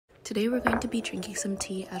Today we're going to be drinking some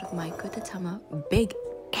tea out of my Gudetama big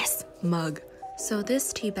S mug. So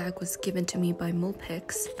this tea bag was given to me by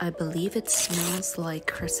Mulpix. I believe it smells like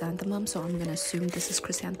chrysanthemum, so I'm gonna assume this is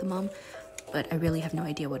chrysanthemum, but I really have no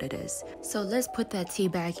idea what it is. So let's put that tea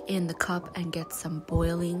bag in the cup and get some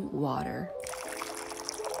boiling water.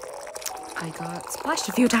 I got splashed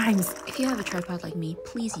a few times. If you have a tripod like me,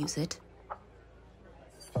 please use it.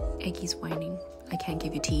 Eggy's whining. I can't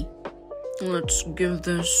give you tea. Let's give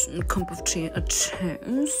this cup of tea a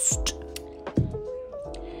taste.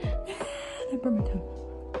 I burned my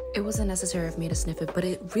tongue. It wasn't necessary of me to sniff it, but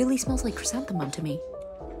it really smells like chrysanthemum to me.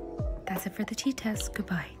 That's it for the tea test.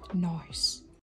 Goodbye. Nice.